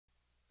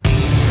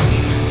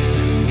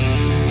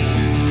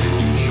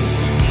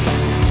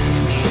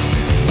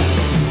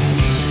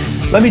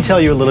Let me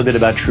tell you a little bit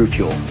about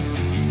TruFuel.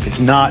 It's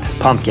not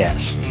pump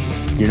gas.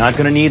 You're not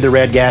going to need the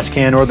red gas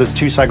can or this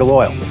 2-cycle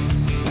oil.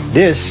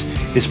 This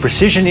is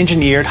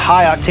precision-engineered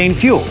high-octane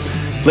fuel,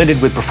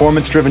 blended with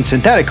performance-driven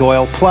synthetic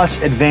oil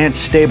plus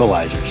advanced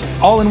stabilizers,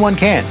 all in one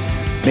can,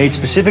 made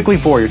specifically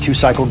for your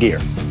 2-cycle gear.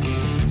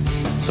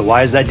 So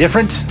why is that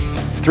different?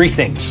 3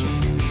 things: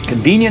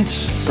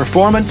 convenience,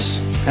 performance,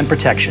 and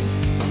protection.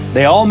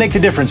 They all make the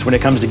difference when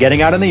it comes to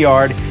getting out in the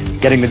yard,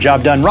 getting the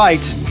job done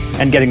right,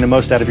 and getting the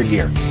most out of your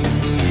gear.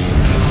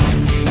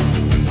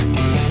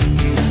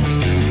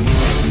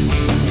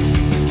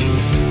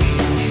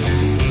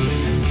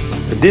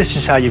 But this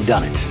is how you've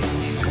done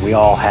it. We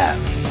all have.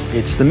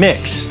 It's the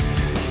mix.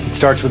 It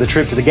starts with a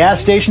trip to the gas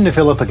station to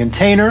fill up a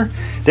container,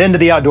 then to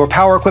the outdoor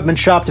power equipment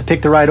shop to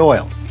pick the right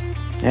oil.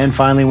 And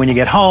finally, when you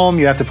get home,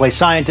 you have to play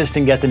scientist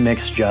and get the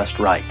mix just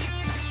right.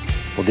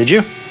 Well, did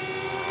you?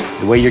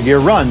 The way your gear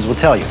runs will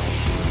tell you.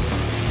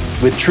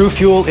 With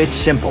TruFuel, it's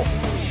simple.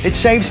 It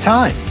saves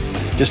time.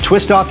 Just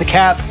twist off the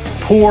cap,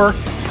 pour,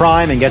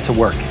 prime, and get to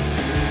work.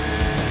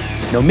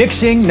 No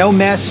mixing, no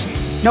mess,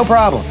 no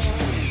problems.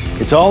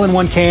 It's all in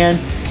one can,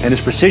 and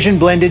it's precision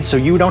blended so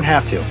you don't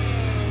have to.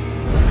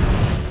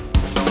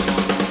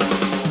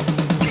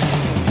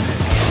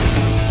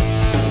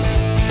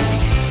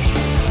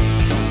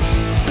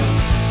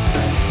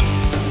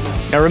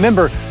 Now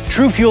remember,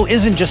 TruFuel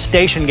isn't just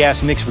station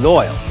gas mixed with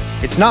oil.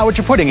 It's not what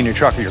you're putting in your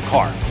truck or your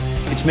car.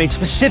 It's made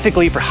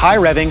specifically for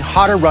high-revving,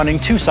 hotter-running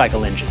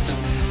 2-cycle engines.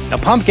 Now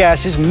pump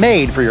gas is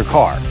made for your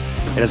car.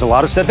 It has a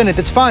lot of stuff in it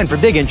that's fine for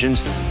big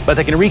engines, but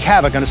that can wreak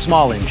havoc on a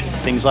small engine.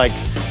 Things like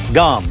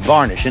gum,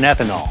 varnish, and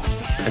ethanol.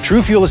 Now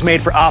TruFuel is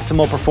made for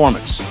optimal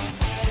performance.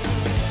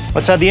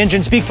 Let's have the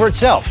engine speak for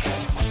itself.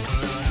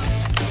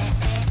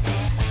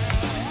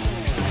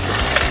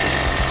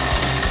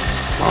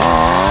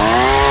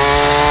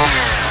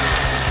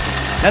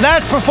 Now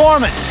that's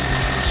performance.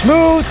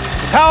 Smooth,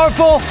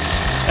 powerful,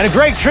 and a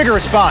great trigger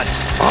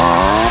response.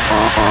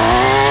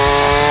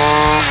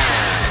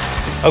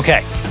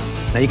 Okay,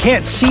 now you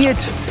can't see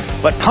it,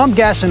 but pump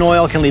gas and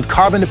oil can leave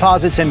carbon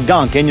deposits and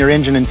gunk in your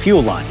engine and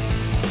fuel line.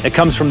 It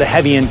comes from the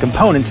heavy end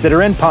components that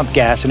are in pump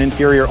gas and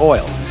inferior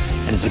oil,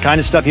 and it's the kind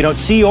of stuff you don't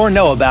see or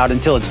know about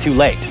until it's too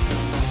late.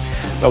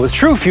 But with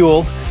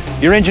TruFuel,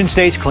 your engine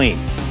stays clean.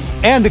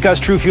 And because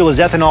TruFuel is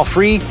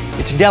ethanol-free,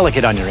 it's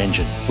delicate on your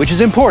engine, which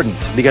is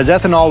important because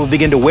ethanol will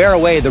begin to wear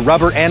away the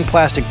rubber and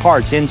plastic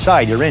parts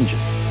inside your engine.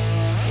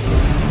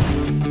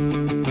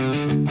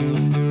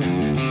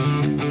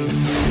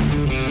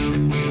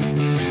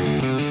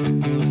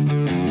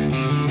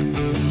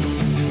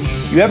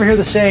 You ever hear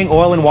the saying,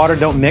 oil and water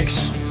don't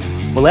mix?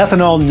 Well,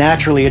 ethanol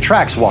naturally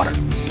attracts water.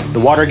 The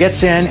water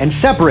gets in and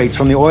separates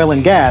from the oil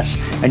and gas,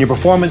 and your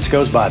performance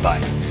goes bye-bye.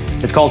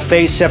 It's called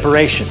phase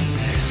separation.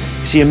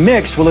 You see, a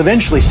mix will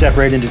eventually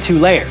separate into 2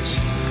 layers,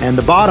 and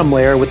the bottom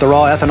layer with the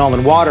raw ethanol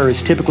and water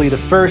is typically the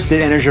first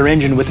that enters your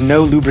engine with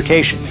no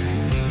lubrication.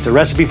 It's a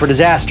recipe for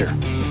disaster.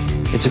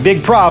 It's a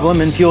big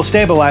problem, and fuel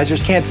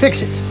stabilizers can't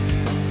fix it.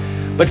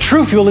 But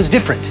TruFuel is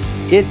different.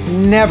 It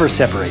never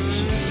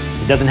separates.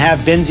 It doesn't have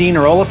benzene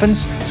or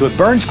olefins, so it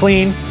burns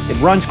clean, it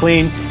runs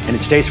clean, and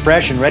it stays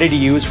fresh and ready to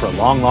use for a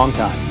long, long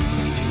time.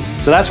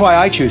 So that's why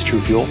I choose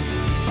TruFuel,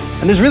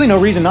 and there's really no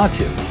reason not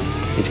to.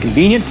 It's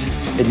convenient,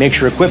 it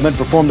makes your equipment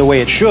perform the way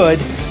it should,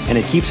 and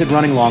it keeps it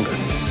running longer.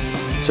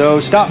 So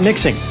stop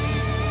mixing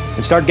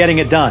and start getting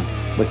it done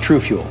with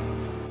TruFuel.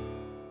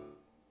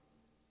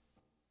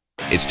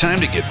 It's time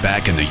to get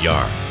back in the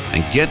yard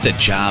and get the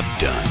job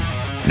done.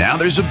 Now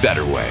there's a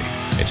better way.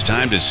 It's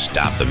time to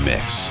stop the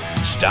mix,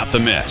 stop the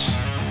mess,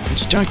 and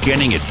start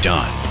getting it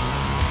done.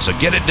 So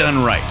get it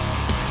done right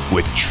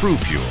with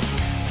TruFuel,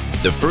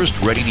 the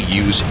first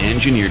ready-to-use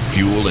engineered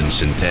fuel and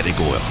synthetic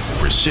oil,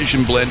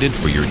 precision blended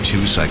for your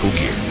 2-cycle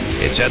gear.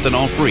 It's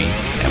ethanol-free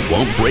and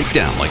won't break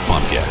down like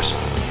pump gas.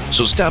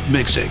 So stop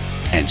mixing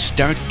and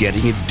start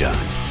getting it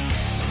done.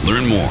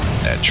 Learn more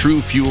at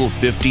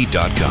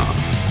TruFuel50.com.